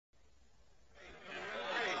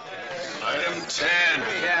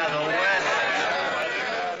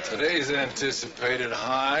Today's anticipated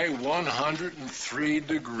high, 103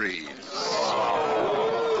 degrees.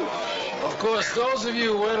 Of course, those of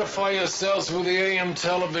you who edify yourselves with the AM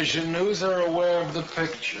television news are aware of the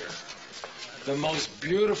picture. The most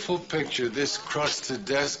beautiful picture this crusted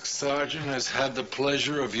desk sergeant has had the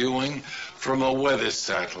pleasure of viewing from a weather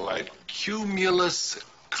satellite. Cumulus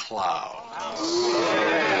clouds.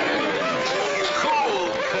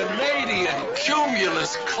 Cool Canadian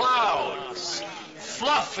cumulus clouds.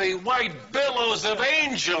 Fluffy white billows of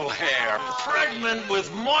angel hair, pregnant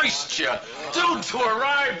with moisture, due to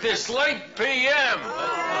arrive this late p.m.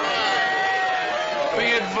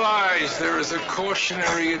 Be advised, there is a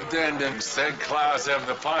cautionary addendum. Said clouds have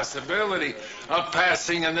the possibility of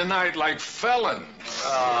passing in the night like felons,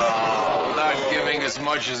 not giving as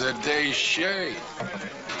much as a day's shade.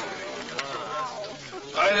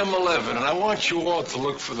 Item 11, and I want you all to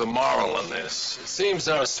look for the moral in this. It seems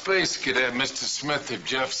our space cadet, Mr. Smith of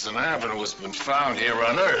Jefferson Avenue, has been found here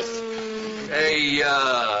on Earth. A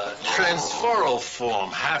transferal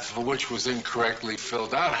form, half of which was incorrectly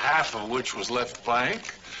filled out, half of which was left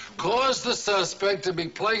blank, caused the suspect to be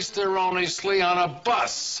placed erroneously on a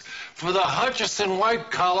bus for the Hutchison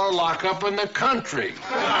white-collar lockup in the country.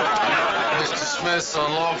 Mr. Smith's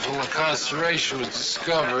unlawful incarceration was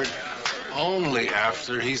discovered only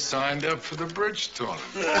after he signed up for the bridge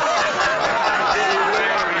tournament. The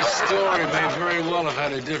story may very well have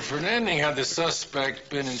had a different ending had the suspect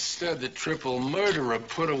been instead the triple murderer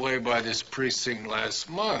put away by this precinct last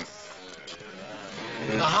month.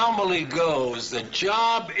 The homily goes, the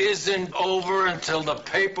job isn't over until the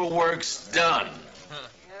paperwork's done.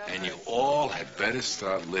 And you all had better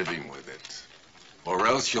start living with it. Or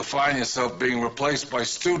else you'll find yourself being replaced by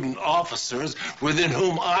student officers within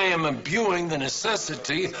whom I am imbuing the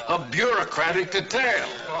necessity of bureaucratic detail.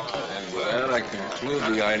 And with that, I conclude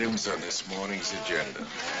the items on this morning's agenda.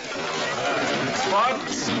 But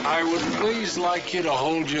I would please like you to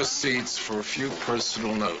hold your seats for a few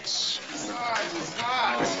personal notes.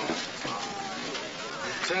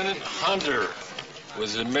 Lieutenant Hunter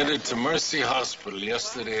was admitted to Mercy Hospital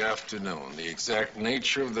yesterday afternoon. The exact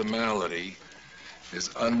nature of the malady is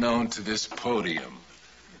unknown to this podium.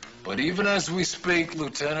 But even as we speak,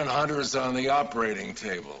 Lieutenant Hunter is on the operating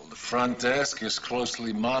table. The front desk is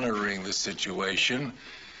closely monitoring the situation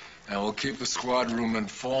and will keep the squad room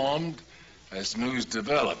informed as news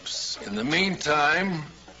develops. In the meantime,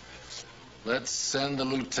 let's send the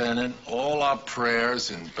lieutenant all our prayers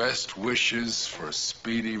and best wishes for a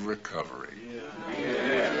speedy recovery.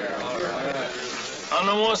 On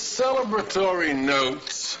a more celebratory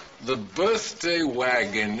note, the birthday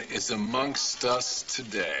wagon is amongst us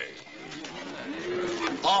today.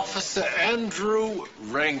 Officer Andrew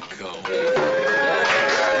Renko.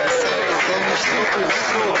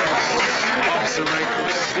 Officer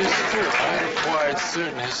Renko's sister acquired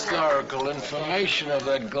certain historical information of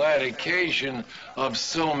that glad occasion of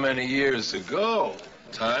so many years ago.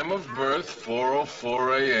 Time of birth,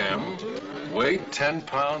 4:04 a.m. Weight, 10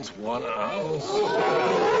 pounds, 1 ounce.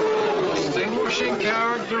 Distinguishing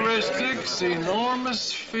characteristics,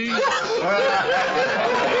 enormous feet. Went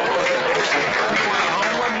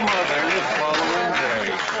home with mother the following day.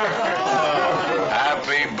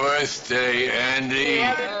 Happy birthday, Andy.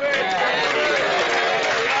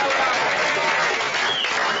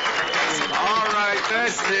 All right,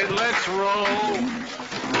 that's it. Let's roll.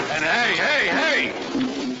 And hey!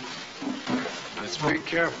 Let's be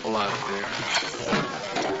careful out there.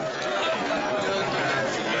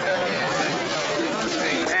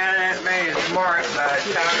 Mark,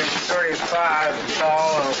 County 35, it's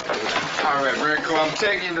all open. All right, Rico, I'm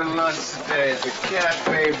taking you to lunch today at the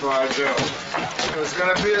Cafe Bordeaux. It was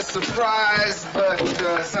going to be a surprise, but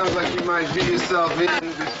sounds like you might get yourself in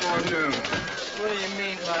before noon. What do you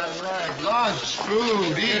mean by lunch? Lunch,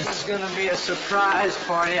 food, eat. This is going to be a surprise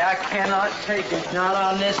party. I cannot take it, not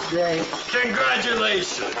on this day.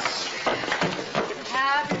 Congratulations.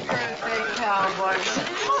 Happy birthday, cowboy.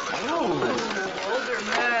 Older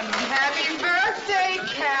man. Happy birthday,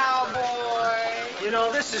 cowboy. You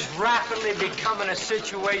know, this is rapidly becoming a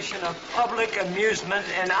situation of public amusement,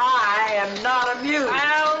 and I am not amused.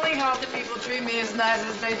 I only hope that people treat me as nice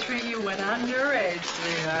as they treat you when I'm your age,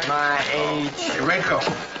 sweetheart. My age. Hey, Rico,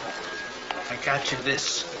 I got you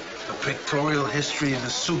this. The pictorial history of the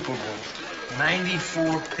Super Bowl.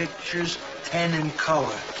 94 pictures, 10 in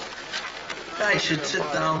color. Guy should sit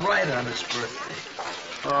down right on his birthday.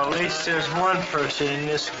 Well, at least there's one person in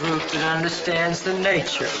this group that understands the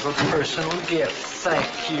nature of a personal gift.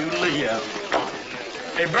 Thank you, Leo.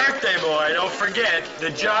 Hey, birthday boy, don't forget,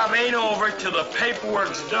 the job ain't over till the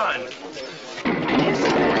paperwork's done. We have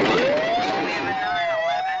a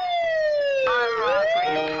 911.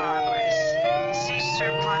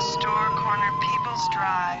 West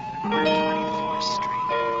Drive, 124th Street.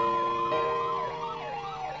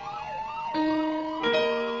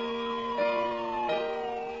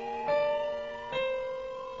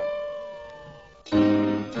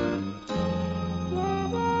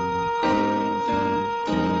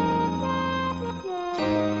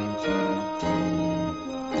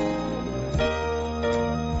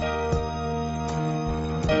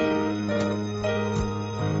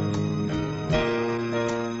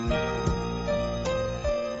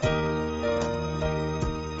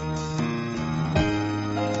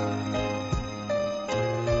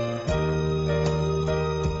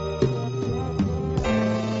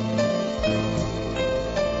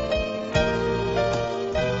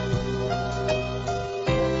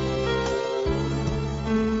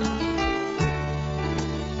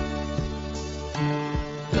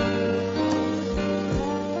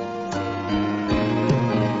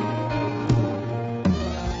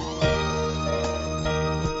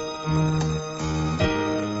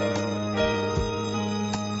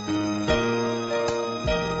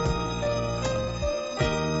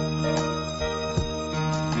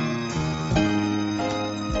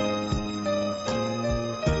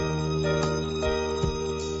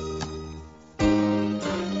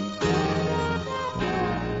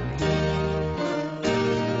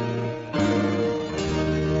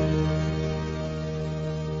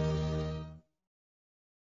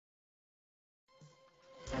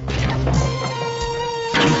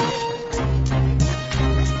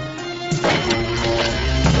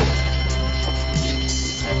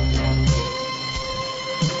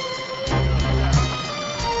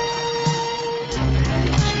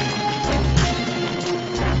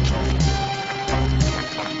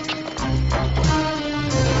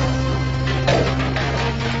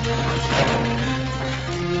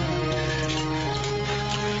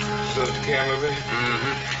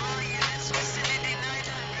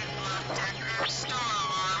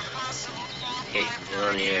 Hey, you're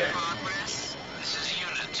on the air. This is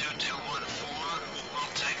Unit 2214. We'll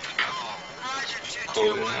take the call. Roger,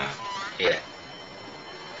 Hold it now. Yeah.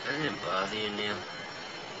 Doesn't it bother you, Neil?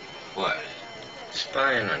 What?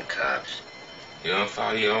 Spying on cops. You don't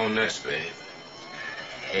follow your own nest, babe.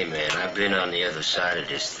 Hey, man, I've been on the other side of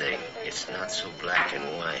this thing. It's not so black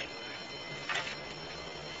and white.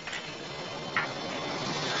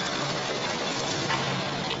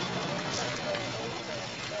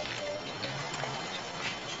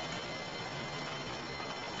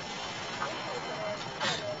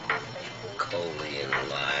 Coley and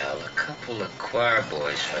Lyle, a couple of choir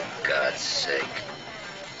boys, for God's sake.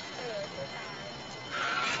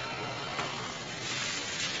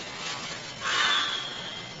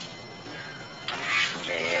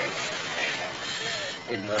 Man,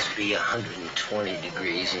 it must be 120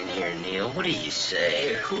 degrees in here, Neil. What do you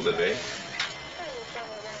say? Yeah, cooler, babe.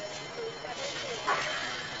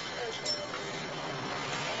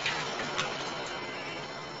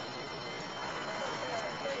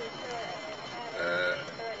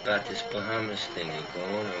 About this Bahamas thing, you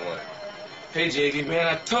going or what? Hey, JD, man,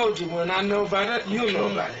 I told you when I know about it, you'll know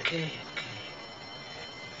about it. Okay.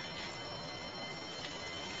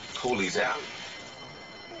 Coley's out.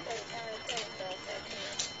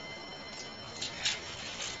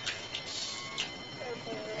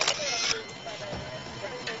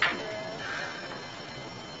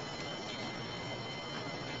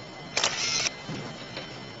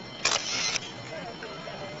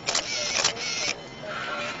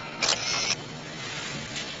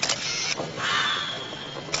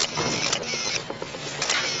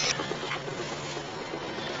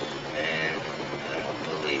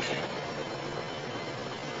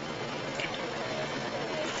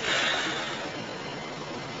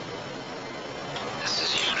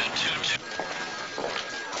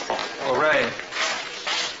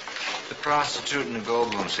 Prostitute in the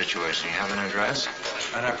gold room situation. You have an address?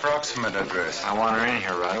 An approximate address. I want her in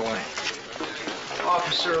here right away.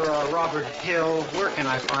 Officer Robert Hill, where can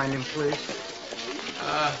I find him, please?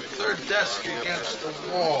 Third desk against the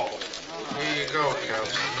wall. Here you go,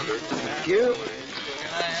 Counselor. Thank you.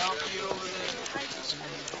 Can I help you over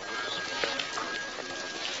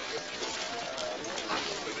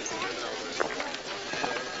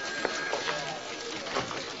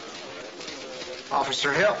there?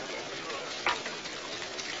 Officer Hill.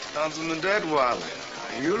 Councilman Deadwater.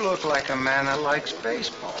 You look like a man that likes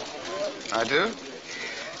baseball. I do?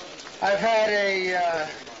 I've had a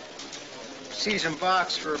season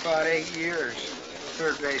box for about 8 years,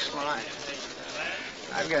 third base line.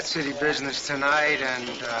 I've got city business tonight and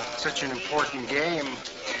such an important game,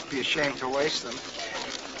 it'd be a shame to waste them.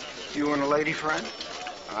 You and a lady friend?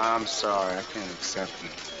 I'm sorry, I can't accept them.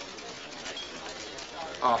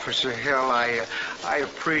 Officer Hill, I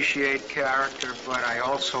appreciate character, but I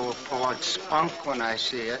also applaud spunk when I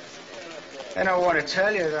see it. And I want to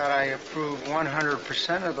tell you that I approve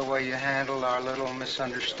 100% of the way you handled our little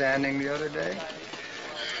misunderstanding the other day.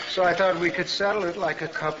 So I thought we could settle it like a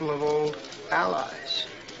couple of old allies.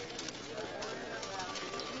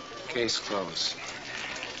 Case closed.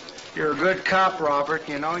 You're a good cop, Robert.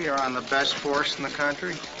 You know, you're on the best force in the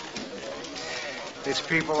country. It's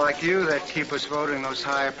people like you that keep us voting those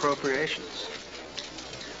high appropriations.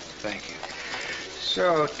 Thank you.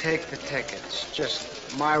 So take the tickets.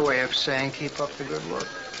 Just my way of saying keep up the good work.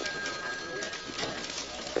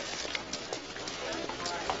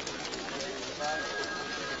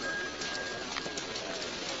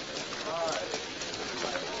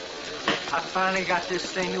 I finally got this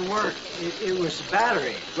thing to work. It was a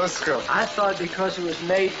battery. Let's go. I thought because it was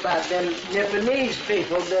made by them Japanese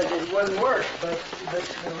people that it wouldn't work, but the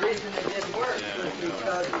reason it didn't work was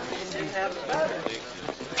because it didn't have a battery.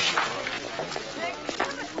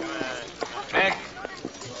 Hank.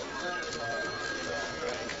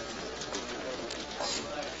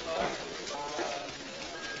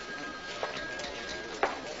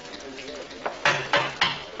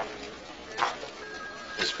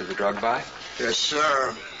 This for the drug buy? Yes,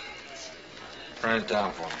 sir. Run it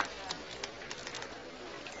down for me.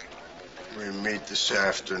 We meet this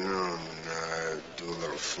afternoon, do a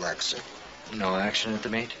little flexing. No action at the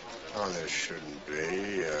meet? Oh, there shouldn't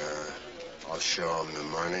be. I'll show him the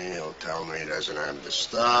money. He'll tell me he doesn't have the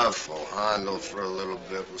stuff. We'll handle for a little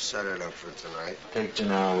bit. We'll set it up for tonight. Take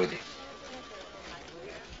Janelle with you.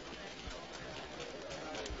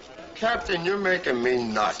 Captain, you're making me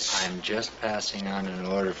nuts. I'm just passing on an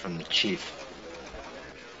order from the chief.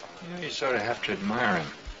 You know, you sort of have to admire him.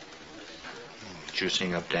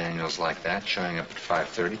 Juicing up Daniels like that, showing up at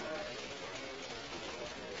 5:30.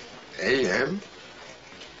 A.M.?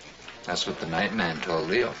 That's what the night man told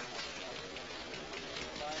Leo.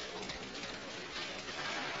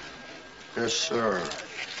 Yes, sir.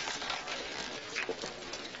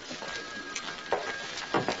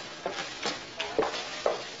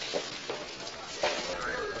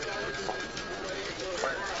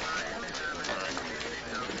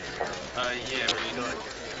 Yeah, what are you doing?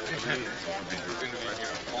 We're going to be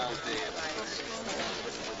here all day.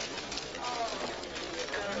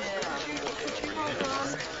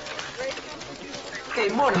 Hey,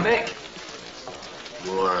 morning, Mick.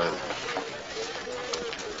 Morning.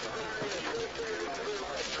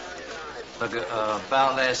 Look,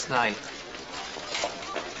 about last night.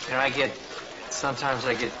 You know, sometimes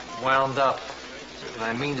I get wound up. And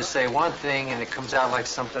I mean to say one thing and it comes out like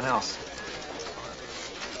something else.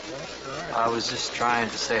 I was just trying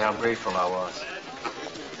to say how grateful I was.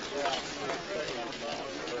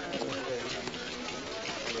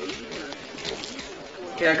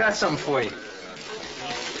 Okay, I got something for you.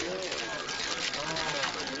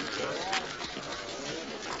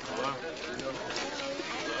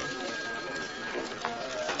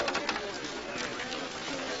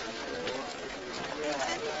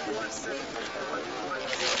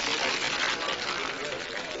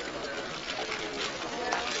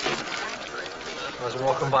 I was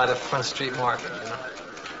walking by the Front Street Market, you know.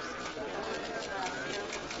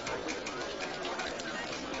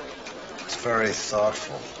 It's very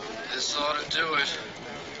thoughtful. This ought to do it.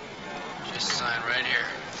 Just sign right here.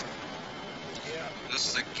 This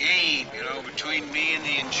is a game, you know, between me and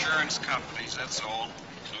the insurance companies, that's all.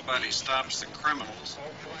 Nobody stops the criminals.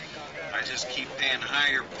 I just keep paying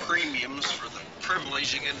higher premiums for the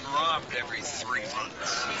privilege of getting robbed every 3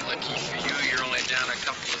 months. Lucky for you, you're only down a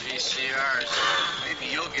couple of VCRs.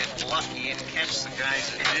 Maybe you'll get lucky and catch the guys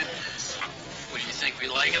who did this. Would you think we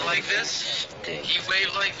like it like this? Heat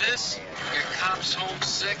wave like this? Your cops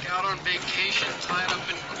homesick, out on vacation, tied up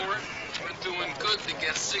in court? We're doing good to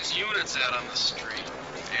get 6 units out on the street.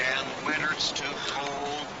 And winter's too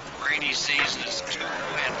cold, rainy season is too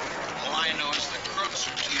wet. All I know is the crooks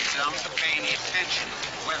are too dumb to pay any attention to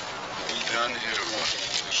the weather. Done here.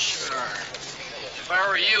 Sure. If I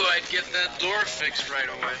were you, I'd get that door fixed right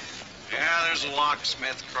away. Yeah, there's a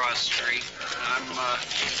locksmith across the street. I'm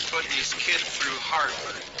putting his kid through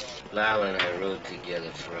Harvard. Lyle and I rode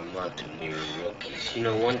together for a month when we were rookies. You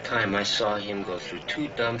know, one time I saw him go through 2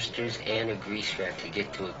 dumpsters and a grease rack to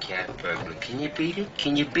get to a cat burglar. Can you beat it?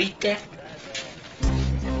 Can you beat that?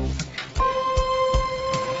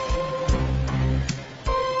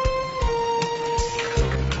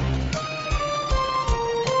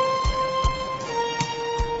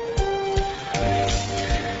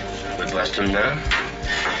 We bust him now?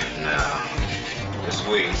 No. Just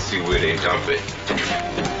wait and see where they dump it.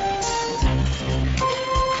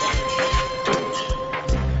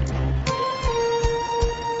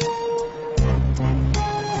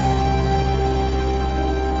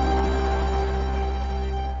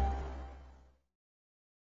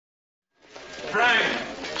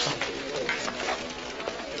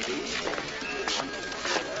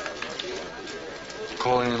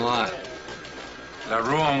 Napoleon lot. La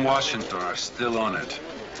Rue and Washington are still on it.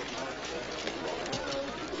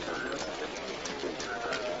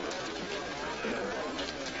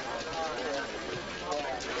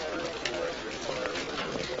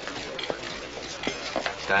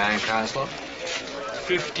 Diane Coslow?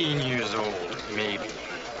 15 years old, maybe.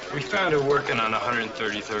 We found her working on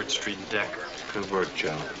 133rd Street in Decker. Good work,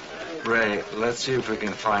 Joe. Ray, let's see if we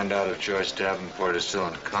can find out if Joyce Davenport is still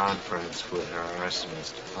in conference with her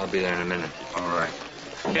arsonist. I'll be there in a minute. All right.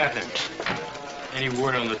 Captain, any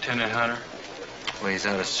word on Lieutenant Hunter? Well, he's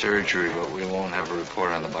out of surgery, but we won't have a report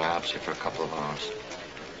on the biopsy for a couple of hours.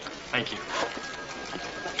 Thank you.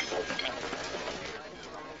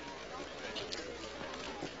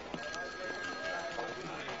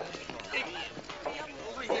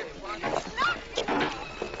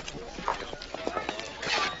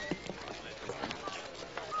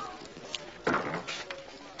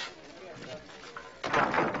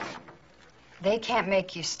 They can't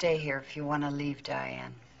make you stay here if you want to leave,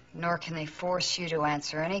 Diane. Nor can they force you to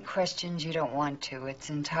answer any questions you don't want to. It's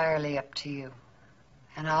entirely up to you.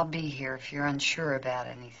 And I'll be here if you're unsure about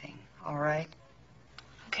anything, all right?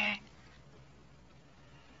 Okay.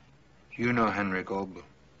 You know Henry Goldblum.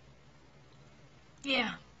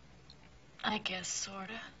 Yeah. I guess,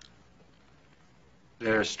 sorta.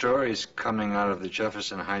 There are stories coming out of the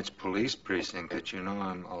Jefferson Heights Police Precinct that you know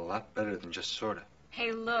I'm a lot better than just sorta.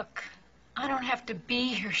 Hey, look. I don't have to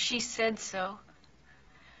be here. She said so.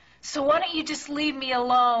 So why don't you just leave me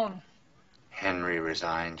alone? Henry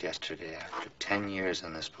resigned yesterday after 10 years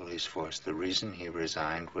on this police force. The reason he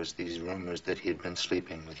resigned was these rumors that he'd been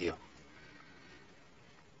sleeping with you.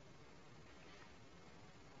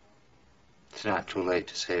 It's not too late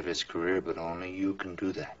to save his career, but only you can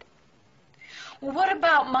do that. Well, what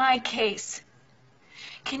about my case?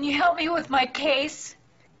 Can you help me with my case?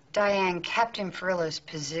 Diane, Captain Farilla's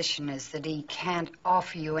position is that he can't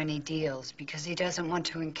offer you any deals because he doesn't want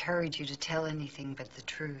to encourage you to tell anything but the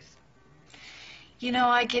truth. You know,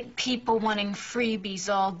 I get people wanting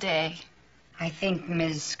freebies all day. I think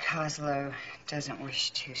Ms. Coslow doesn't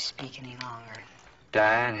wish to speak any longer.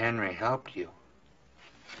 Diane, Henry helped you.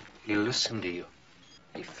 He listened to you.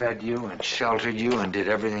 He fed you and sheltered you and did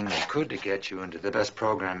everything he could to get you into the best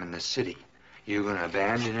program in the city. You gonna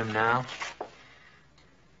abandon him now?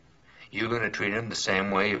 You gonna treat him the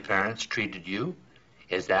same way your parents treated you?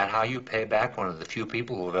 Is that how you pay back one of the few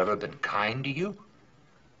people who have ever been kind to you?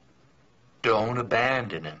 Don't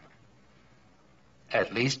abandon him.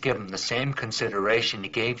 At least give him the same consideration he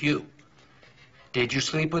gave you. Did you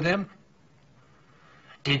sleep with him?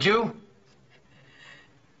 Did you?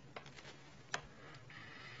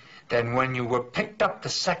 Then when you were picked up the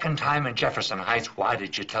second time in Jefferson Heights, why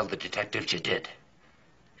did you tell the detectives you did?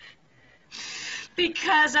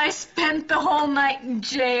 Because I spent the whole night in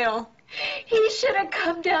jail. He should have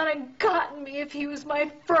come down and gotten me if he was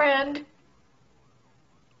my friend.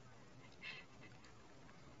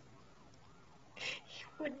 He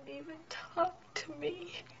wouldn't even talk to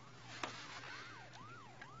me.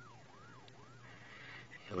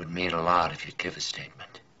 It would mean a lot if you'd give a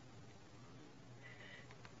statement.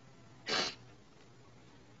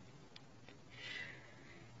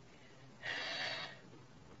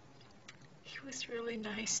 He was really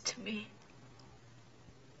nice to me.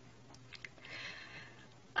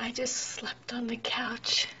 I just slept on the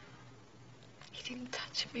couch. He didn't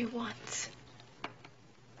touch me once.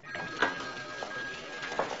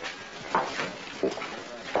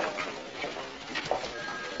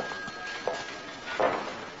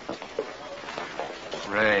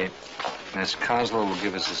 Ray, Miss Coslow will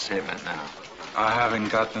give us a statement now. I haven't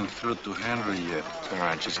gotten through to Henry yet. It's all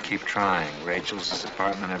right, just keep trying. Rachel's his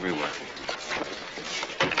apartment everywhere.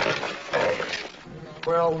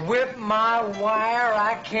 Well, whip my wire,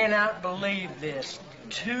 I cannot believe this.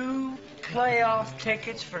 2 playoff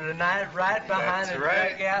tickets for tonight right behind That's the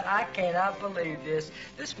right. dugout. I cannot believe this.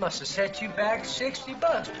 This must have set you back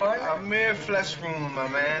 $60, partner. A mere flesh wound, my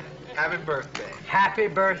man. Happy birthday. Happy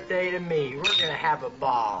birthday to me. We're gonna have a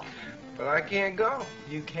ball. But I can't go.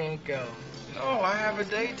 You can't go. No, I have a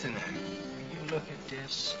date tonight. You look at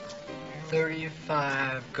this.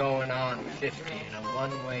 35 going on 50 in a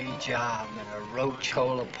one-way job in a roach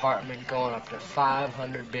hole apartment going up to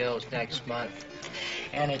 500 bills next month.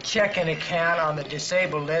 And a checking account on the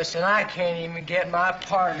disabled list, and I can't even get my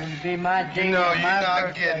partner to be my date. You know, on you're my not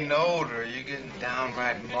birthday. getting older. You're getting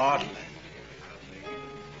downright maudlin.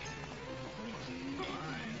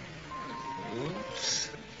 Oops.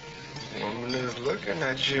 Woman is looking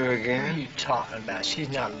at you What are again. you talking about? She's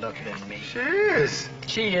not looking at me. She is.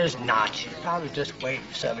 She is not. She's probably just waiting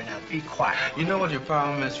for something. Now, be quiet. You know what your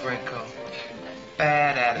problem is, Franco?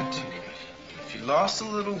 bad attitude. If you lost a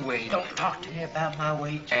little weight... Don't talk to me about my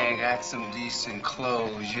weight. And got some decent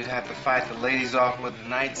clothes, you'd have to fight the ladies off with a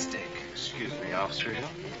nightstick. Excuse me, Officer Hill.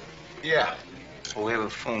 Yeah. Oh, we have a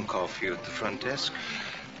phone call for you at the front desk.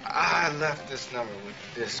 I left this number with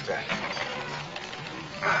the dispatch.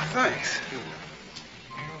 Thanks.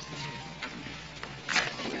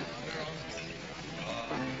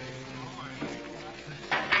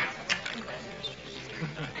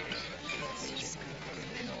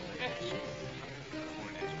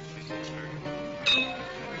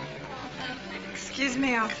 Excuse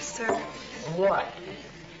me, officer. What?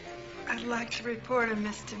 I'd like to report a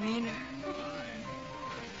misdemeanor.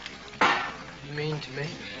 You mean to me?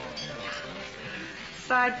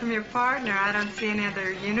 Aside from your partner, I don't see any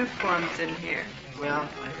other uniforms in here. Well,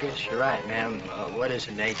 I guess you're right, ma'am. What is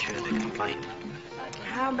the nature of the complaint?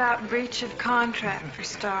 How about breach of contract, for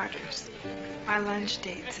starters? My lunch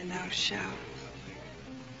date's a no-show.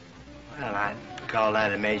 Well, I'd call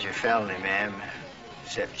that a major felony, ma'am.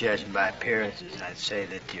 Except judging by appearances, I'd say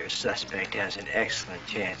that your suspect has an excellent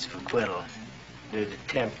chance of acquittal due to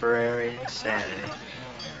temporary insanity.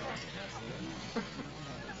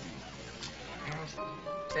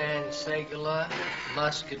 San Segula,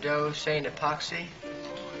 Muscado, Saint Epoxy,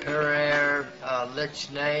 Perrier,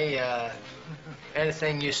 Lichnay,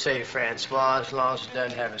 anything you say, Francois, as long as it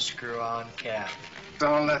doesn't have a screw-on cap.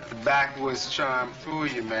 Don't let the backwoods charm fool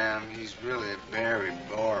you, ma'am. He's really a very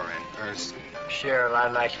boring person. Cheryl,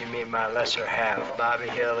 I'd like you to meet my lesser half. Bobby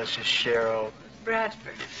Hill, this is Cheryl.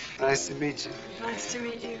 Bradford. Nice to meet you. Nice to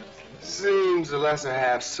meet you. Seems the lesser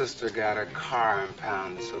half sister got her car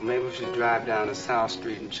impounded, so maybe we should drive down to South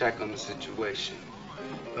Street and check on the situation.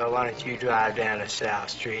 Well, why don't you drive down to South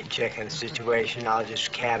Street and check on the situation? I'll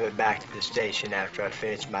just cab it back to the station after I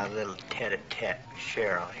finish my little tete-a-tete with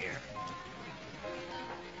Cheryl here.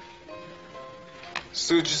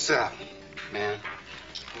 Suit yourself, man.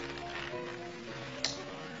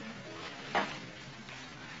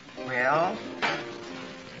 Well,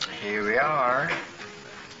 here we are.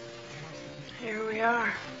 Here we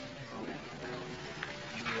are.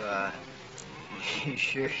 You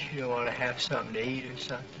sure you don't want to have something to eat or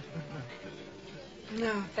something?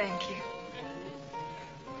 No, thank you.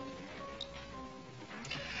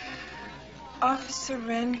 Officer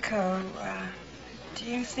Renko, do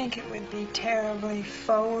you think it would be terribly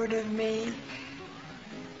forward of me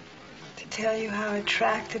to tell you how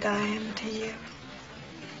attracted I am to you?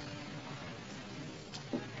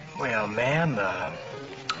 Well, ma'am,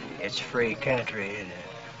 it's free country, isn't it?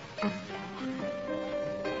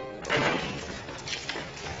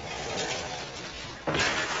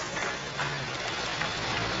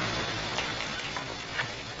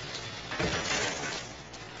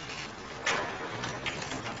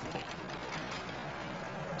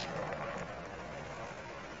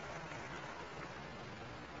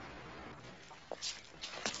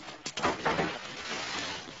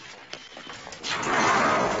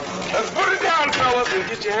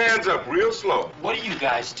 Get your hands up real slow. What are you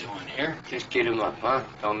guys doing here? Just get him up, huh?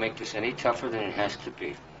 Don't make this any tougher than it has to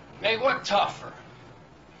be. Make what tougher?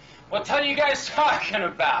 What the hell are you guys talking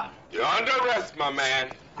about? You're under arrest, my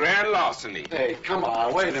man. Grand larceny. Hey, come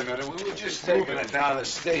on, wait a minute. We were just taking it down to the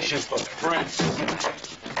station for prints.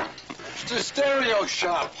 It's a stereo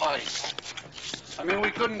shop heist. I mean,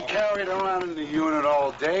 we couldn't carry it around in the unit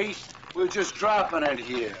all day. We're just dropping it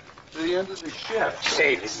here to the end of the shift.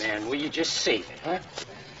 Save it, man. Will you just save it, huh?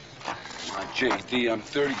 Come on, JD, I'm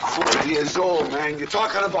 34 years old, man. You're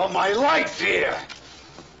talking about my life here.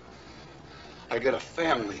 I got a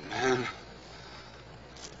family, man.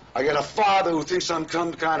 I got a father who thinks I'm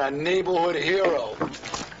some kind of neighborhood hero.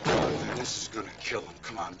 This is gonna kill him.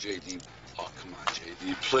 Come on, JD. Oh, come on,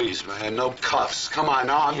 JD. Please, man. No cuffs. Come on,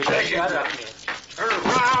 now I'm begging. Shut up, man. Turn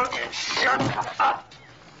around and shut up.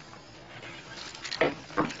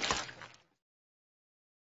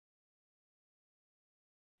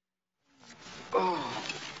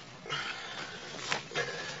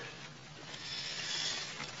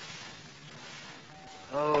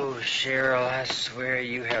 Oh, Cheryl, I swear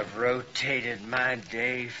you have rotated my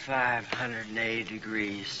day 580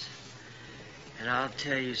 degrees. And I'll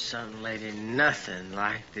tell you something, lady, nothing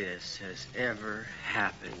like this has ever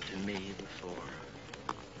happened to me before.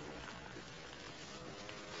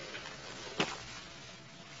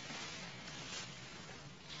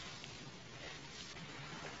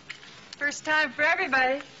 First time for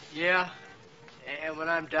everybody. Yeah. And what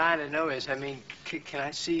I'm dying to know is, can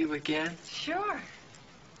I see you again? Sure.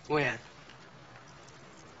 When?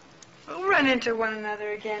 We'll run into one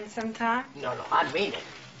another again sometime. No, I mean it.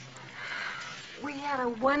 We had a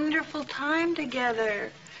wonderful time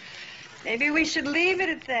together. Maybe we should leave it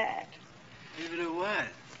at that. Leave it at what?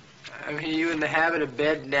 I mean, you in the habit of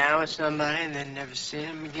bedding down with somebody and then never seeing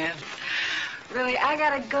them again? Really, I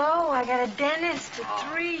gotta go. I got a dentist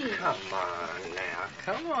at 3. Come on now,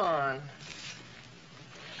 come on.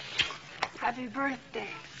 Happy birthday.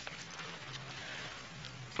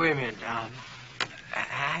 Wait a minute,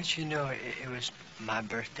 how'd you know it was my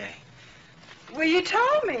birthday? Well, you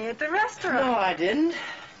told me at the restaurant. No, I didn't.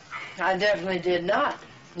 I definitely did not.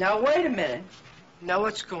 Now, wait a minute. Now,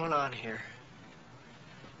 what's going on here?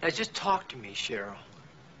 Now, just talk to me, Cheryl.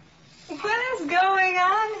 What is going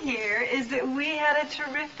on here is that we had a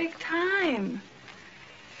terrific time.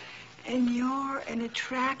 And you're an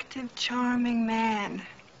attractive, charming man.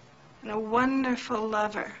 And a wonderful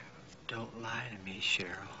lover. Don't lie to me, Cheryl.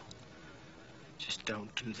 Just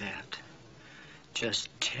don't do that. Just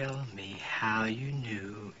tell me how you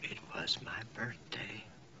knew it was my birthday.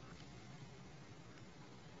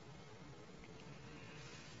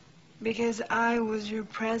 Because I was your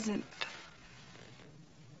present.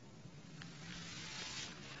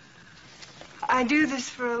 I do this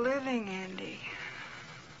for a living, Andy.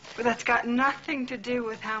 But that's got nothing to do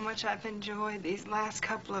with how much I've enjoyed these last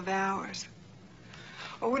couple of hours.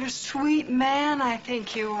 Or what a sweet man I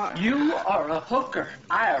think you are. You are a hooker.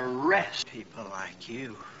 I arrest people like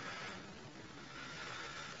you.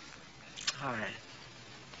 All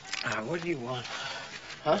right. What do you want?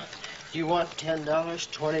 Huh? You want $10,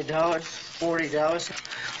 $20,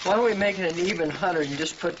 $40? Why don't we make it an even 100 and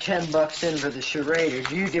just put $10 in for the charade? Or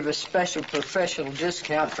do you give a special professional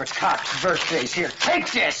discount for cops' birthdays? Here,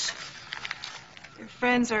 take this! Your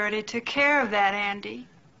friends already took care of that, Andy.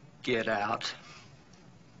 Get out.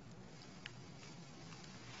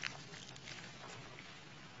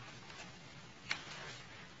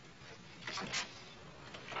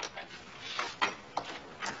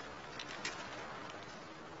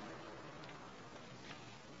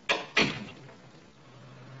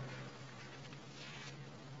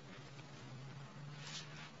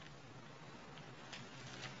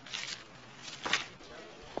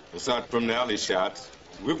 Aside from the alley shots,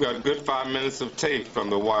 we've got a good 5 minutes of tape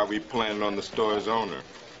from the wire we planted on the store's owner.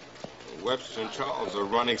 Webster and Charles are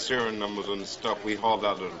running serial numbers on the stuff we hauled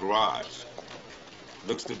out of the garage.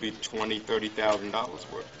 Looks to be $20,000,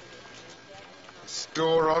 $30,000 worth.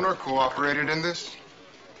 Store owner cooperated in this?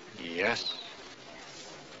 Yes.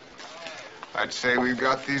 I'd say we've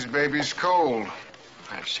got these babies cold.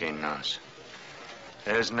 I've seen those.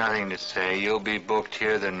 There's nothing to say. You'll be booked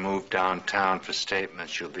here, then moved downtown for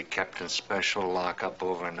statements. You'll be kept in special lockup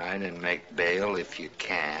overnight and make bail if you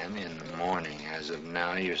can in the morning. As of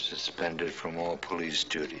now, you're suspended from all police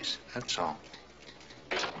duties. That's all.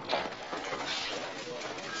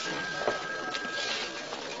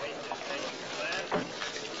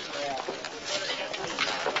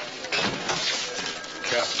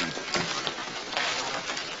 Captain,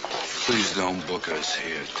 please don't book us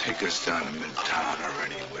here. Take us down to Midtown or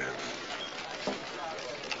anywhere.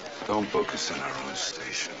 Don't book us in our own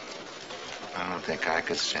station. I don't think I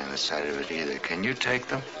could stand the sight of it either. Can you take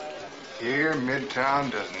them? Here,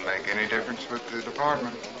 Midtown doesn't make any difference with the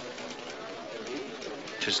department.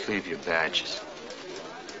 Just leave your badges.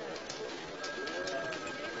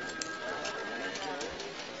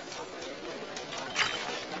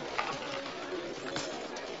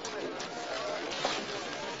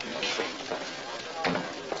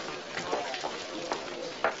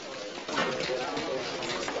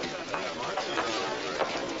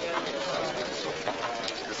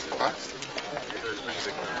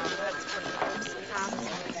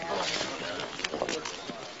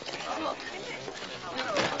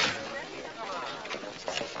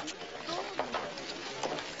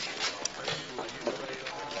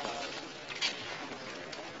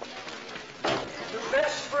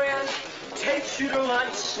 You to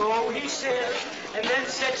lunch, so he says, and then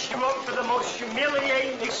sets you up for the most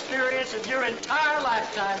humiliating experience of your entire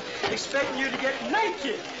lifetime, expecting you to get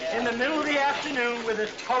naked in the middle of the afternoon with a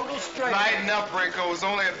total stranger. Lighten up, Rico. It was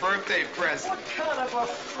only a birthday present. What kind of a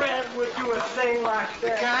friend would do a thing like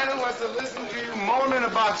that? The kind who wants to listen to you moaning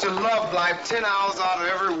about your love life 10 hours out of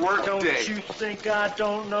every work Don't day. you think I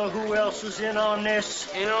don't know who else is in on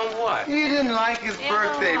this? In on what? You didn't like his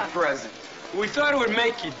birthday present. We thought it would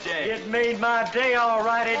make your day. It made my day all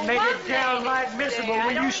right. It made it downright miserable.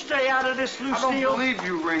 Will you stay out of this, Lucille? I don't believe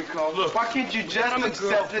you, Rinko. Look, why can't you just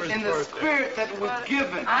accept it in the spirit that was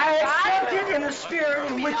given? I accept it in the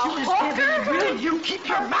spirit in which it was given. Will you keep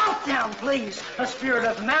your mouth down, please? A spirit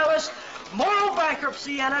of malice, moral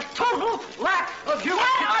bankruptcy, and a total lack of human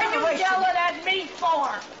consideration. What are you yelling at me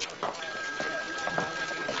for?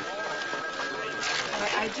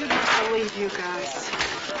 I do not believe you guys.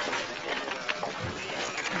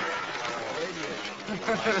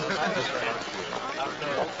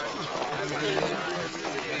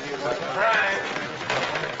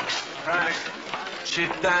 Frank.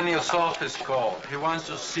 Chief Daniel's office called. He wants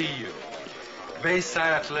to see you.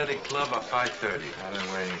 Bayside Athletic Club at 5:30. I've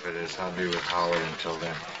been waiting for this. I'll be with Howard until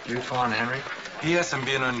then. You found Henry? He hasn't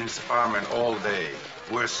been in his apartment all day.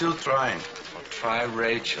 We're still trying. Well, try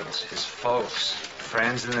Rachel's, his folks,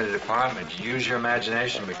 friends in the department. Use your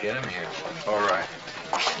imagination, but get him here. All right.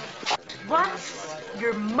 What's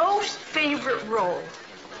your most favorite role?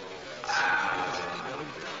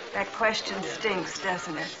 That question stinks,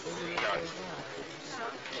 doesn't it?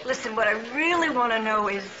 Listen, what I really want to know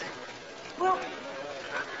is, well,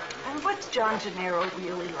 and what's John Gennaro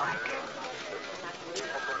really like?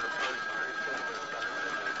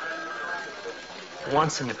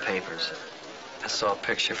 Once in the papers, I saw a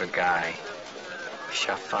picture of a guy who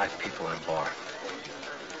shot 5 people in a bar.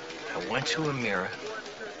 I went to a mirror,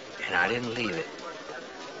 and I didn't leave it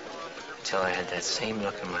until I had that same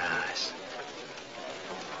look in my eyes.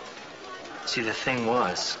 See, the thing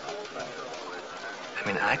was,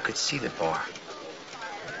 I could see the bar.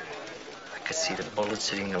 I could see the bullets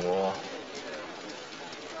hitting the wall.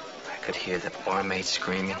 I could hear the barmaid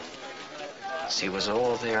screaming. See, it was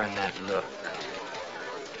all there in that look.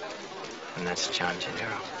 And that's John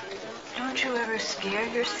Gennaro. Don't you ever scare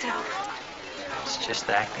yourself? It's just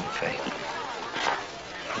acting, Faye.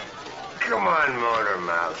 Come on,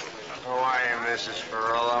 Motormouth. How are you, Mrs.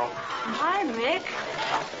 Ferrello? Hi, Mick.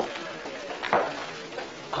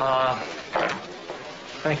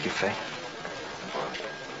 Thank you, Faye.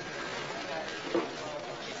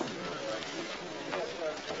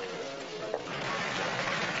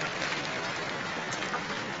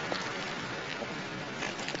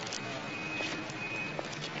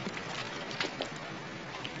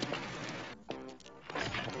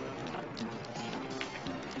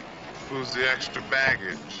 Who's the extra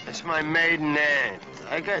baggage? It's my maiden aunt.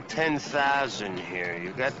 I got 10,000 here.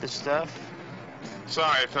 You got the stuff?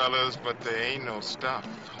 Sorry, fellas, but there ain't no stuff.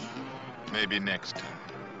 Maybe next time.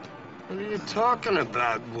 What are you talking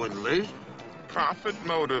about, Woodley? Profit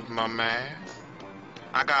motive, my man.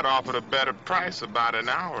 I got offered a better price about an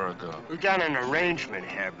hour ago. We got an arrangement,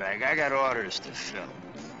 Hairbag. I got orders to fill.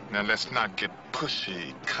 Now, let's not get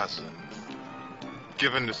pushy, cousin.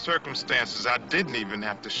 Given the circumstances, I didn't even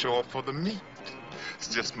have to show up for the meet. It's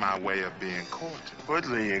just my way of being courted.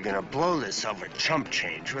 Woodley, you're gonna blow this over chump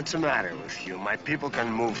change. What's the matter with you? My people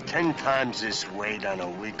can move 10 times this weight on a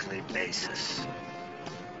weekly basis.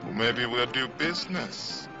 Well, maybe we'll do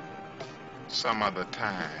business some other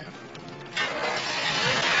time.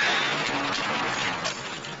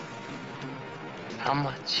 How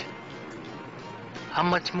much? How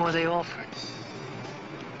much more they offering?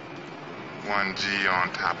 1 G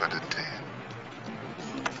on top of the 10.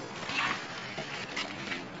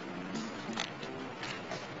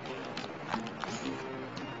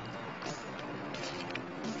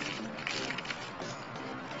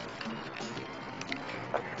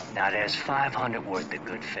 Now there's 500 worth of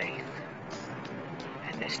good faith.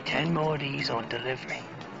 And there's 10 more of these on delivery.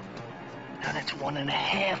 Now that's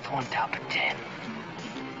 1.5 on top of 10.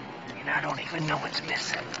 And I don't even know what's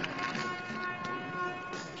missing.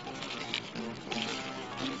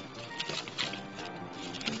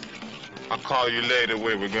 I'll call you later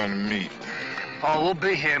where we're gonna meet. Oh, we'll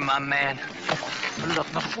be here, my man. But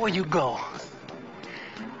look, before you go,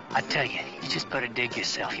 I tell you, you just better dig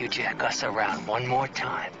yourself. You jack us around one more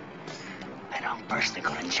time, and I'm personally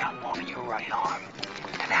gonna chop off your right arm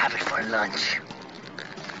and have it for lunch.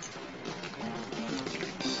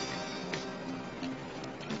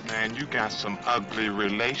 Man, you got some ugly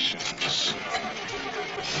relations.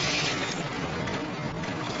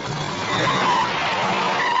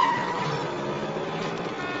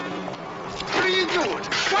 What are you doing?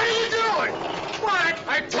 What are you doing? What?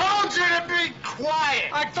 I told you to be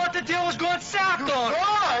quiet. I thought the deal was going south, You though.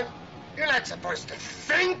 thought? You're not supposed to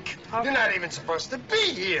think. You're not even supposed to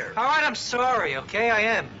be here. All right, I'm sorry, okay? I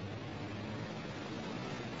am.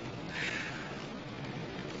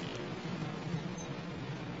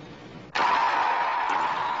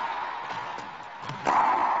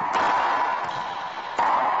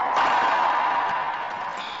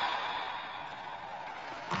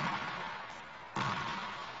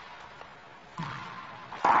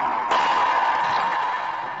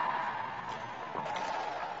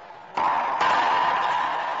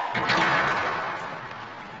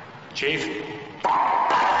 Chief?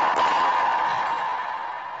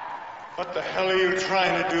 What the hell are you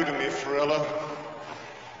trying to do to me, Ferrello?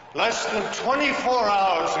 Less than 24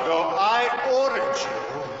 hours ago, I ordered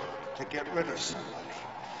you to get rid of somebody.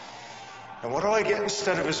 And what do I get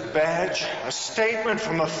instead of his badge? A statement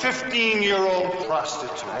from a 15-year-old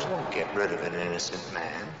prostitute. I won't get rid of an innocent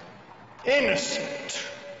man. Innocent?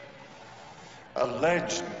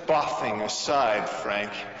 Alleged boffing aside,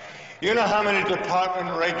 Frank, you know how many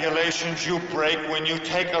department regulations you break when you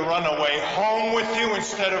take a runaway home with you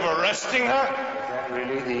instead of arresting her? Is that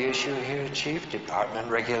really the issue here, Chief? Department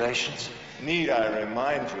regulations? Need I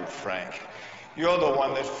remind you, Frank? You're the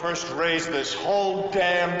one that first raised this whole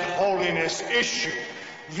damned holiness issue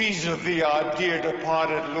vis-a-vis our dear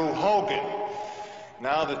departed Lou Hogan.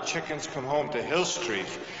 Now the chickens come home to Hill Street,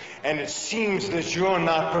 and it seems that you're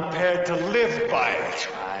not prepared to live by it.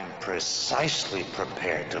 I'm precisely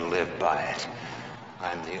prepared to live by it.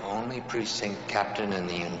 I'm the only precinct captain in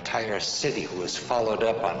the entire city who has followed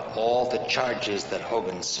up on all the charges that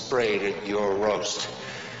Hogan sprayed at your roast.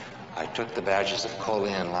 I took the badges of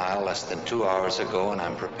Coley and Lyle less than 2 hours ago, and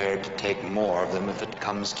I'm prepared to take more of them if it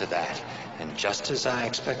comes to that. And just as I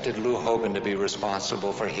expected Lou Hogan to be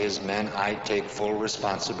responsible for his men, I take full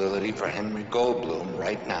responsibility for Henry Goldblum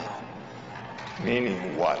right now.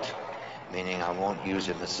 Meaning what? Meaning I won't use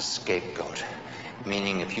him as a scapegoat.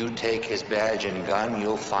 Meaning if you take his badge and gun,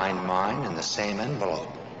 you'll find mine in the same envelope.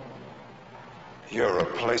 You're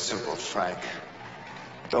replaceable, Frank.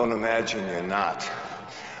 Don't imagine you're not.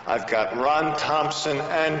 I've got Ron Thompson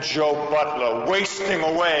and Joe Butler wasting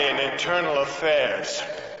away in internal affairs.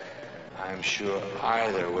 I'm sure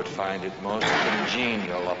either would find it most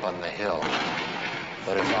congenial up on the hill.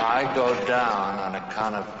 But if I go down on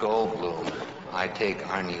account of Goldblum, I take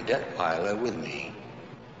Arnie Detweiler with me.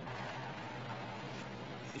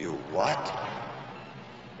 You what?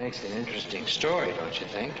 Makes an interesting story, don't you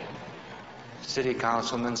think? City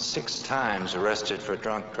councilman 6 times arrested for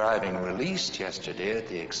drunk driving, released yesterday at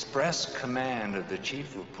the express command of the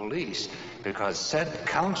chief of police because said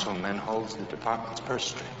councilman holds the department's purse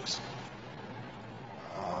strings.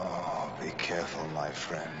 Oh, be careful, my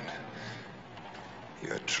friend.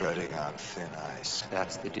 You're treading on thin ice.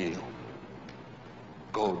 That's the deal.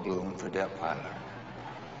 Goldblum for Detweiler.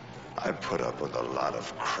 I put up with a lot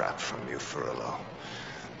of crap from you, Furlow,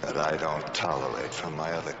 that I don't tolerate from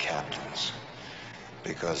my other captains.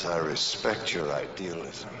 Because I respect your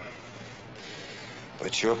idealism.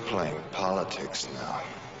 But you're playing politics now.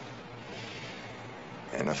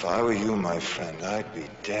 And if I were you, my friend, I'd be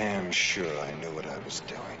damn sure I knew what I was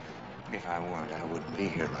doing. If I weren't, I wouldn't be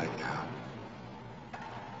here right now.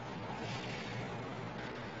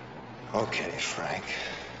 Okay, Frank.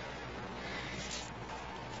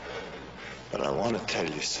 But I want to tell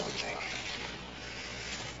you something.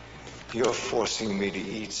 You're forcing me to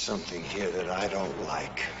eat something here that I don't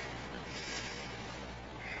like.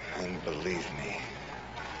 And believe me,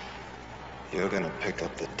 you're going to pick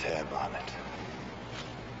up the tab on it.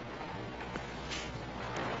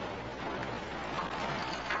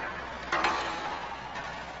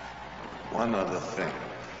 One other thing.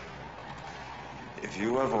 If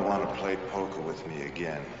you ever want to play poker with me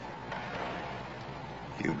again,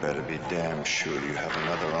 you better be damn sure you have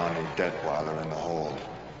another Arnie Detweiler in the hold.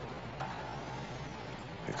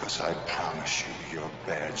 Because I promise you, your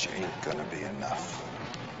badge ain't gonna be enough.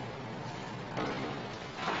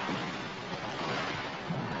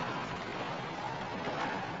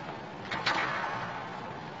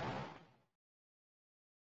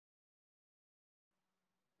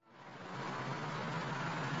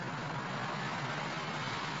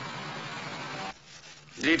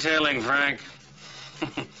 Detailing, Frank.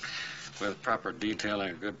 With proper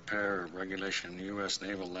detailing, a good pair of regulation U.S.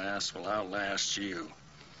 naval lasts will outlast you.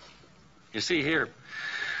 You see here,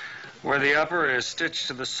 where the upper is stitched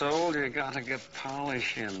to the sole, you gotta get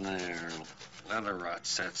polish in there. Leather rot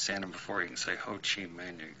sets in, and before you can say Ho Chi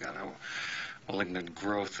Minh, you got a malignant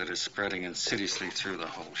growth that is spreading insidiously through the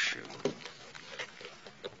whole shoe.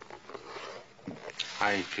 How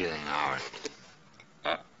are you feeling, Howard?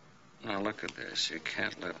 Now look at this. You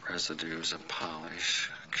can't let residues of polish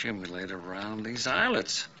accumulate around these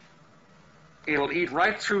eyelets. It'll eat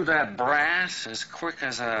right through that brass as quick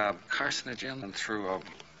as a carcinogen through a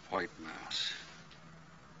white mouse.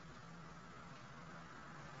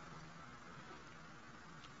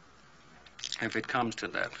 If it comes to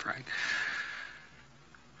that, Frank,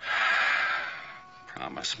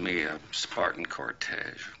 promise me a Spartan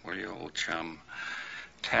cortege, will you, old chum?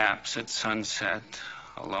 Taps at sunset,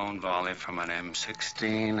 a lone volley from an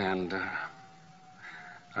M16, and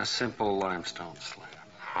a simple limestone slam.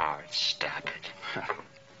 Howard, stop it.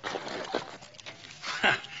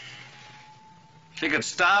 She could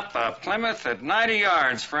stop a Plymouth at 90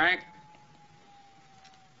 yards, Frank.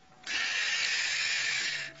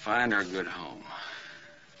 Find her a good home.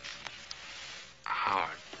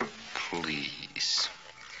 Howard, please.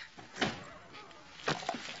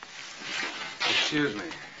 Excuse me.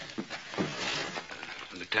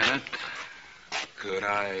 Lieutenant, could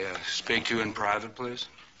I speak to you in private, please?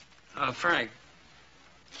 Frank,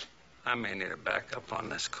 I may need a backup on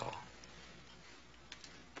this call.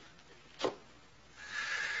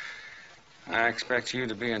 I expect you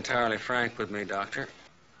to be entirely frank with me, Doctor.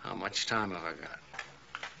 How much time have I got?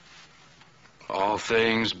 All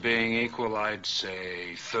things being equal, I'd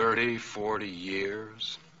say 30, 40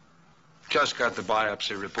 years. Just got the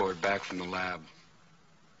biopsy report back from the lab.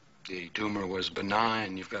 The tumor was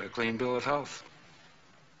benign. You've got a clean bill of health.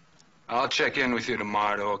 I'll check in with you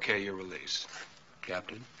tomorrow to okay your release.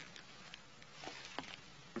 Captain?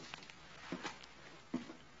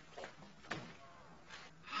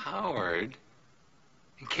 Howard,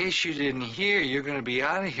 in case you didn't hear, you're going to be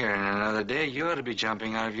out of here in another day. You ought to be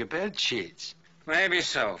jumping out of your bed sheets. Maybe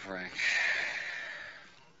so, Frank.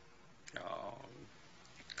 Oh,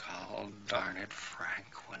 God darn it, Frank.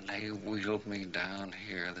 When they wheeled me down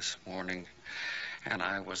here this morning, and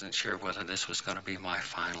I wasn't sure whether this was going to be my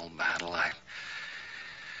final battle,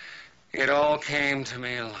 it all came to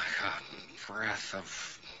me like a breath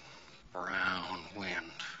of brown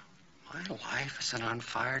wind. My life is an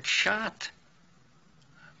unfired shot.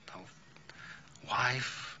 No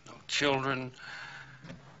wife, no children,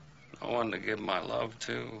 no one to give my love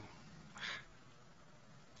to.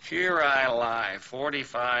 Here I lie,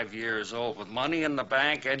 45 years old, with money in the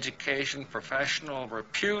bank, education, professional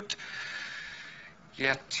repute,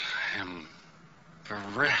 yet am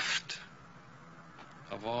bereft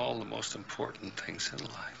of all the most important things in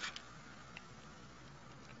life.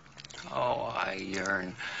 Oh, I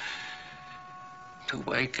yearn to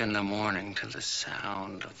wake in the morning to the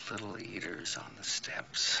sound of little eaters on the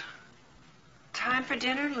steps. Time for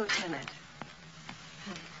dinner, Lieutenant.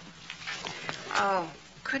 Oh,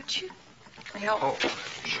 could you help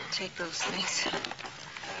take those things?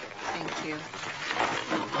 Thank you.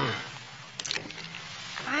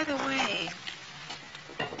 By the way,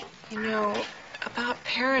 you know, about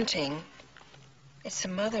parenting, it's the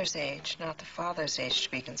mother's age, not the father's age,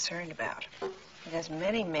 to be concerned about. Because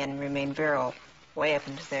many men remain virile way up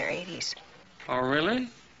into their 80s. Oh, really?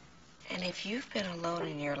 And if you've been alone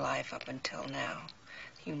in your life up until now,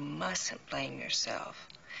 you mustn't blame yourself.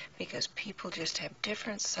 Because people just have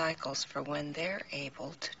different cycles for when they're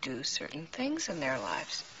able to do certain things in their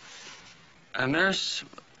lives. And there's...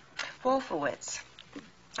 Wolfowitz.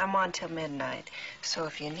 I'm on till midnight. So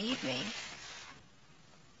if you need me,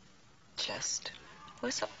 just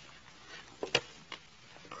whistle.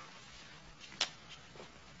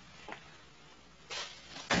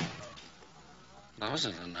 Those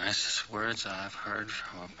are the nicest words I've heard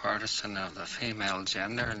from a partisan of the female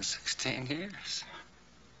gender in 16 years.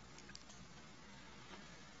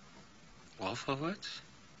 Wolfowitz?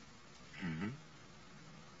 Mm-hmm.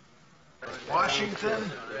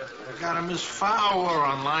 Washington, I got a Miss Fowler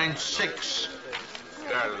on line 6.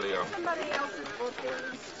 Got it, Leo. Somebody else's book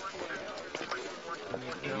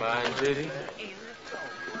You mind, Judy?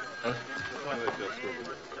 Huh?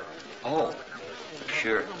 Oh,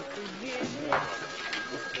 sure.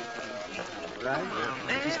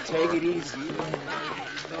 Right? Just take it easy.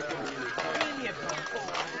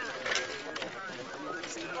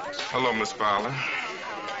 Hello, Miss Fowler.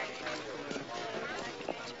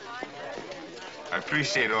 I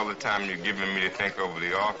appreciate all the time you're giving me to think over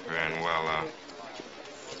the offer, and, well,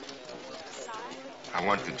 I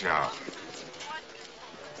want the job.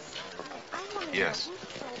 Yes.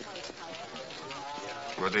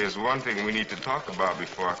 Well, there's one thing we need to talk about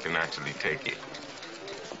before I can actually take it.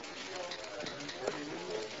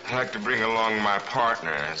 I'd like to bring along my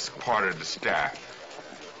partner as part of the staff.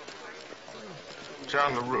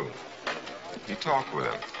 John LaRue. You talk with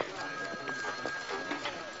him.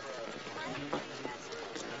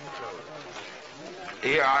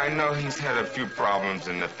 Yeah, I know he's had a few problems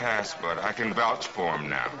in the past, but I can vouch for him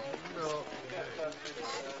now.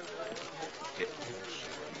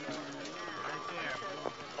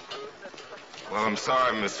 Well, I'm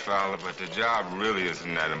sorry, Miss Fowler, but the job really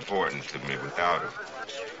isn't that important to me without him.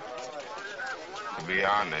 To be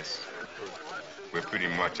honest, we're pretty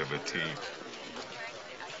much of a team.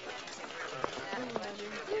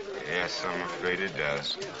 Yes, I'm afraid it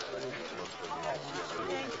does.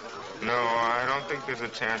 No, I don't think there's a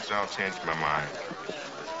chance I'll change my mind.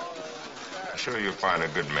 I'm sure you'll find a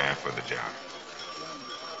good man for the job.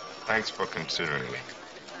 Thanks for considering me.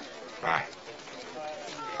 Bye.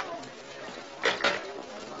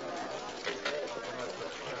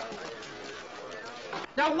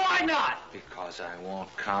 Now, why not? Because I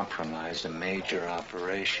won't compromise a major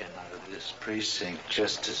operation out of this precinct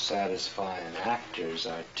just to satisfy an actor's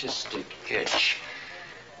artistic itch.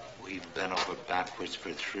 We We've been over backwards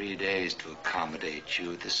for 3 days to accommodate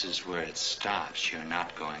you. This is where it stops. You're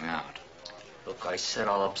not going out. Look, I said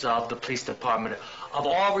I'll absolve the police department of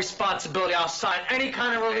all responsibility. I'll sign any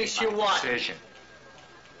kind of release you want. Decision.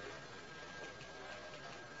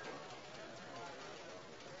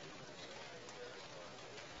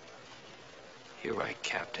 You're right,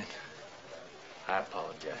 Captain. I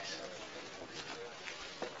apologize.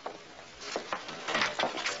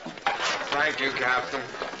 Thank you, Captain.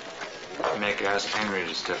 Make ask Henry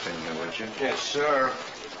to step in here, would you? Yes, sir.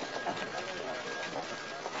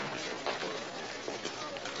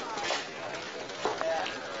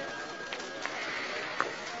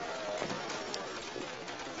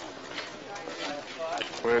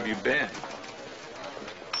 Where have you been?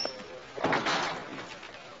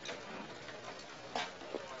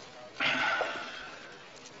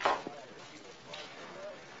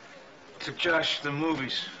 Took Josh to the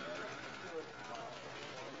movies.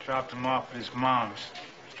 Dropped him off at his mom's.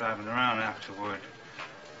 Was driving around afterward.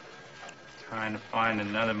 Trying to find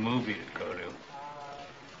another movie to go to.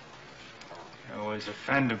 There was a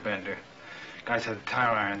fender bender. Guys had the tire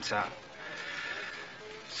irons out.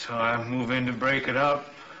 So I move in to break it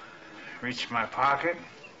up. Reach my pocket.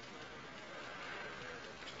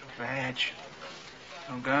 No badge.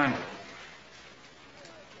 No gun.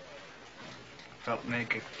 Felt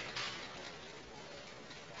naked.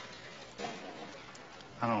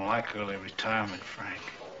 I don't like early retirement, Frank.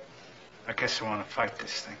 I guess I want to fight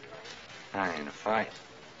this thing. That ain't a fight.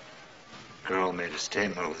 Girl made a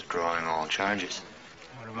statement withdrawing all charges.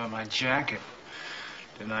 What about my jacket?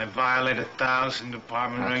 Didn't I violate 1,000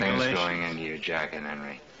 department regulations? Nothing's going into your jacket,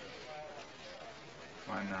 Henry.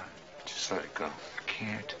 Why not? Just let it go. I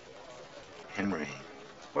can't. Henry.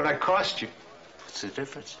 What'd I cost you? What's the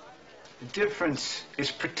difference? The difference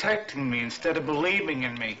is protecting me instead of believing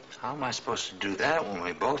in me. How am I supposed to do that when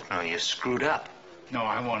we both know you screwed up? No,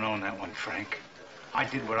 I won't own that one, Frank. I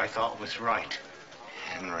did what I thought was right.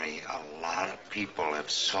 Henry, a lot of people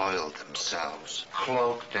have soiled themselves,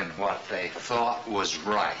 cloaked in what they thought was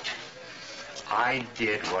right. I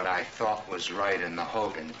did what I thought was right in the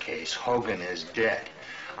Hogan case. Hogan is dead.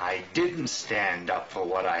 I didn't stand up for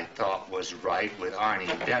what I thought was right with Arnie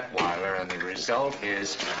Detweiler, and the result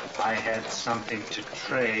is I had something to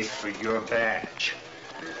trade for your badge.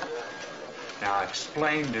 Now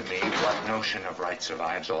explain to me what notion of right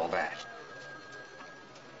survives all that.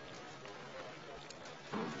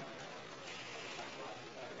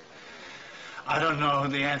 I don't know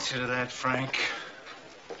the answer to that, Frank.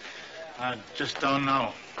 I just don't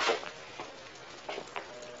know.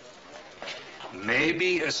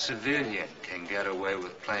 Maybe a civilian can get away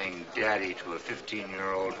with playing daddy to a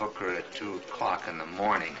 15-year-old hooker at 2 o'clock in the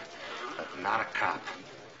morning, but not a cop.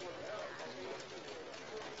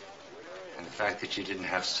 And the fact that you didn't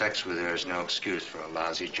have sex with her is no excuse for a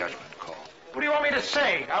lousy judgment call. What do you want me to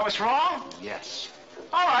say? I was wrong? Yes.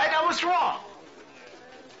 All right, I was wrong.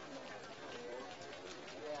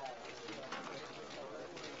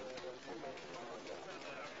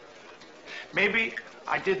 Maybe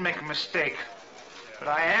I did make a mistake. But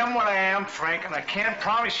I am what I am, Frank, and I can't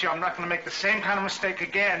promise you I'm not going to make the same kind of mistake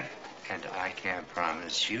again. And I can't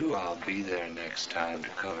promise you I'll be there next time to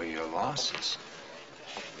cover your losses.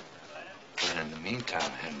 But in the meantime,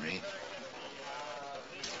 Henry,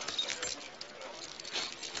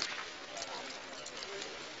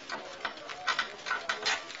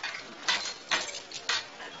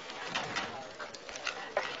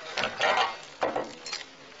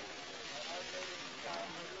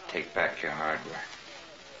 take back your hardware.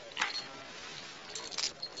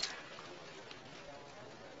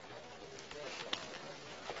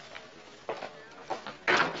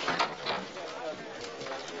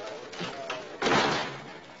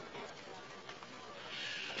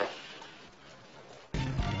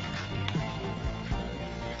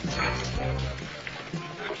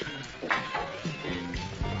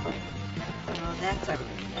 Oh, that's a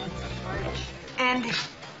Andy.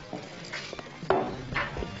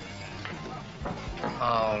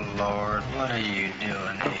 Oh, Lord, what are you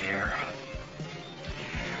doing here?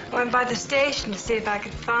 I went by the station to see if I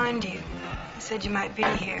could find you. I said you might be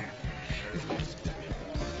here.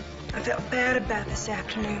 I felt bad about this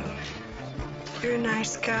afternoon. You're a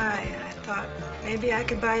nice guy. I thought maybe I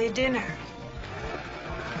could buy you dinner.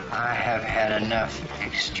 I have had enough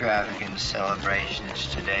extravagant celebrations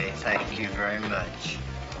today. Thank you very much.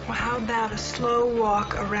 Well, how about a slow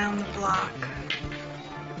walk around the block?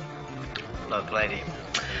 Look, lady,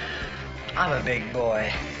 I'm a big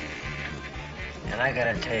boy. And I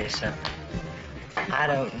gotta tell you something. I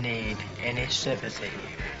don't need any sympathy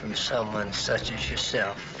from someone such as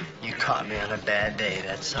yourself. You caught me on a bad day,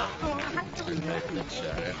 that's all.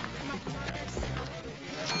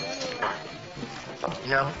 You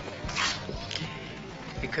know,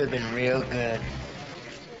 it could have been real good.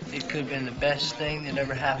 It could have been the best thing that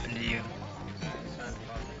ever happened to you.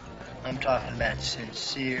 I'm talking about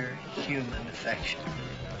sincere human affection.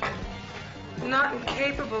 Not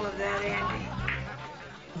incapable of that, Andy.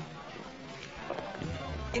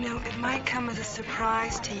 You know, it might come as a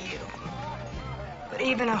surprise to you, but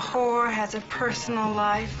even a whore has a personal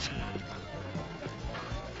life.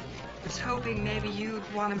 I was hoping maybe you'd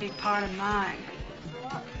want to be part of mine.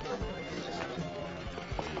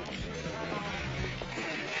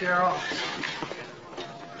 Cheryl.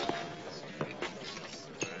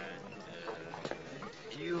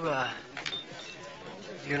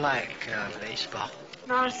 You like baseball?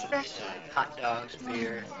 Not especially. Hot dogs,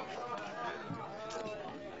 beer.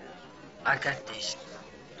 I got these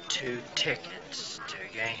 2 tickets to a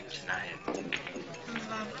game tonight. I'd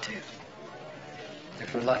love to.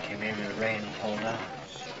 If we're lucky, maybe the rain will hold out.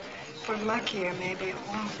 If we're luckier, maybe it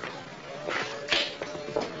won't.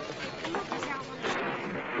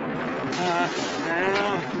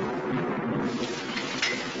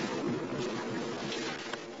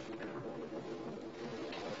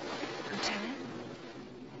 Lieutenant,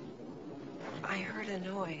 I heard a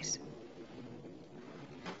noise.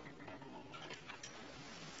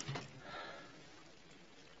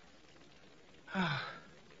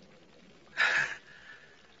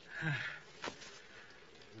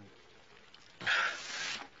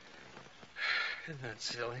 Isn't that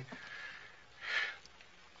silly?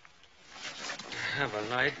 I have a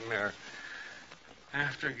nightmare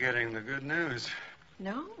after getting the good news.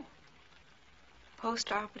 No.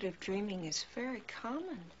 Post-operative dreaming is very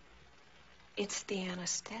common. It's the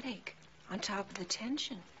anesthetic on top of the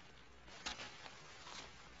tension.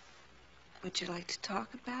 Would you like to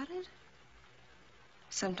talk about it?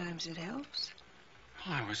 Sometimes it helps.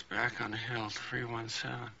 Well, I was back on Hill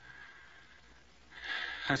 317.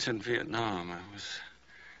 That's in Vietnam. It was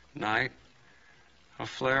night. A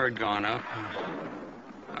flare had gone up.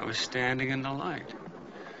 I was standing in the light.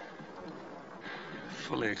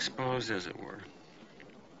 Fully exposed, as it were.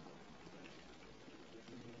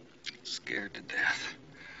 Scared to death.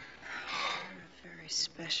 You're a very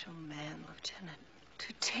special man, Lieutenant.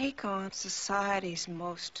 To take on society's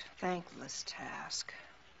most thankless task.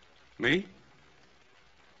 Me?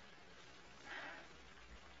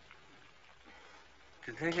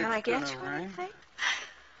 Can I get you anything?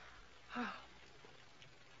 Oh.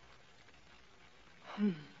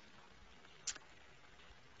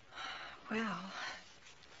 Well, I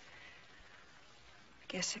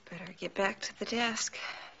guess I better get back to the desk.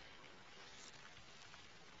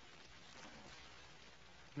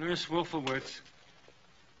 Nurse Wolfowitz,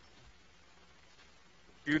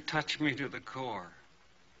 you touch me to the core.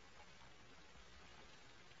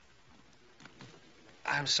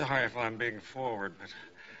 I'm sorry if I'm being forward, but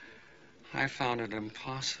I found it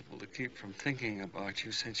impossible to keep from thinking about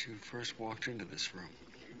you since you first walked into this room.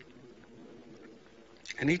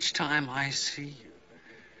 And each time I see you,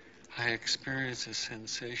 I experience a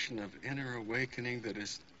sensation of inner awakening that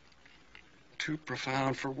is too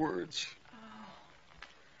profound for words.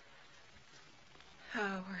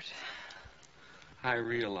 Howard. I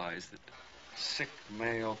realize that sick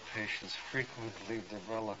male patients frequently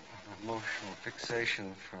develop an emotional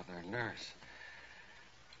fixation for their nurse.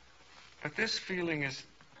 But this feeling is...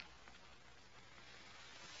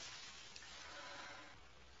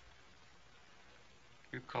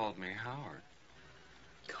 You called me Howard.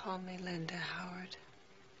 Call me Linda, Howard.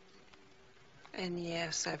 And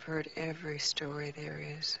yes, I've heard every story there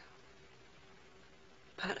is.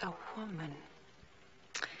 But a woman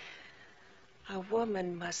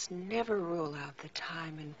must never rule out the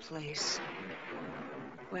time and place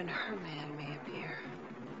when her man may appear.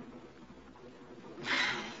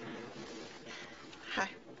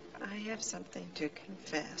 I have something to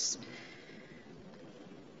confess.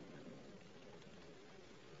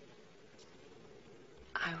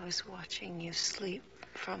 I was watching you sleep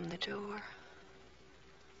from the door.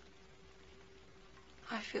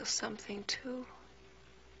 I feel something, too.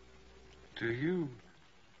 Do you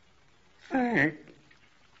think...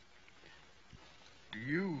 Do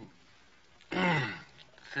you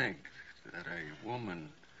think that a woman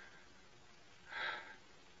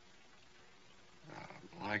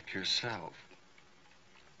like yourself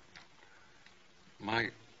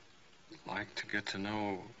might like to get to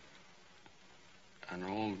know an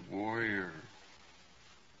old warrior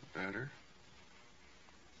better?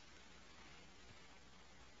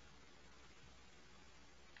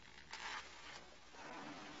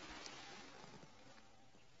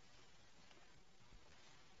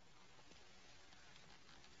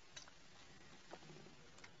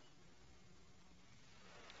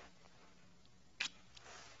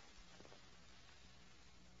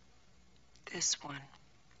 this one.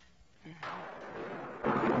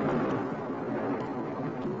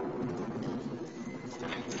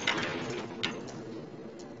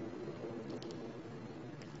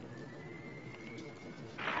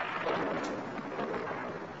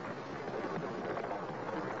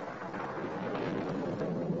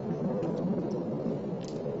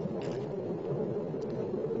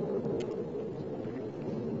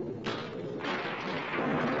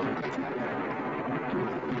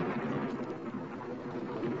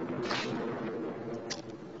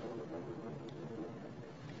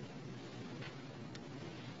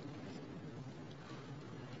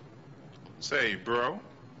 Say, bro.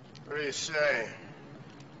 What do you say?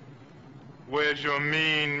 Where's your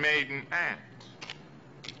mean maiden aunt?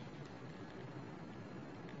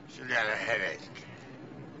 She got a headache.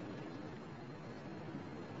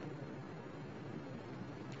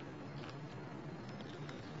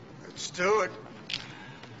 Let's do it.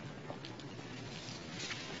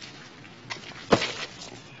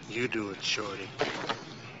 You do it, Shorty.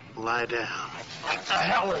 Lie down. What the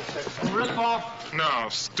hell is this? A ripoff? No,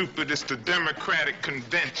 stupid. It's the Democratic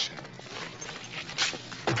Convention.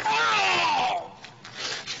 Oh!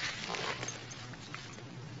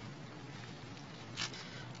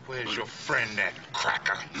 Where's your friend, that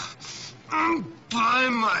cracker? I'm by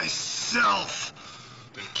myself.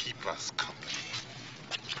 Then keep us company.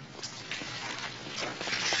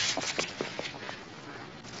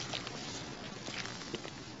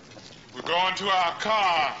 We're going to our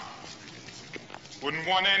car. Wouldn't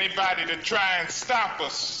want anybody to try and stop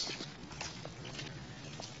us.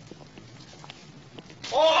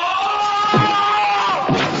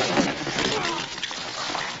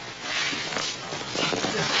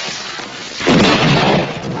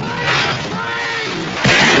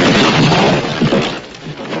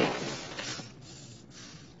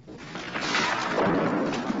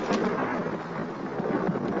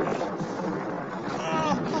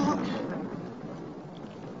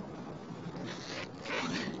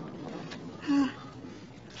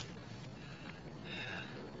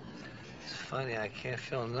 Funny, I can't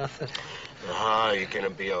feel nothing. Oh, you're gonna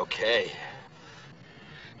be okay.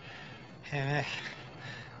 Hey, Nick,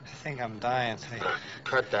 I think I'm dying today.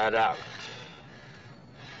 Cut that out.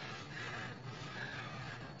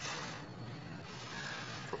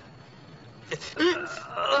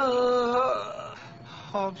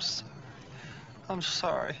 I'm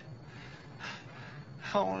sorry.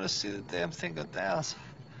 I don't want to see the damn thing go down.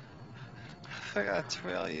 I forgot to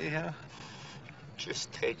rail you, you know?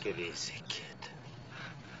 Just take it easy, kid.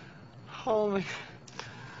 Hold me.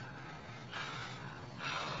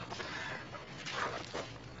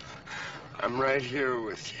 I'm right here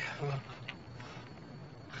with you.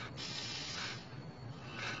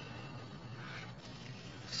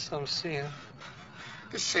 So I'm seeing.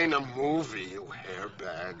 This ain't a movie, you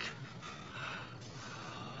hairbag.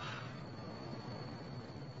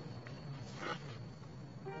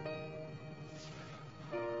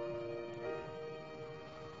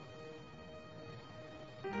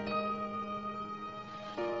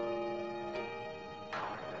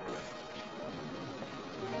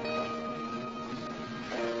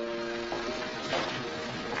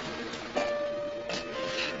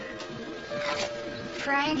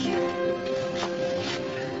 Frank?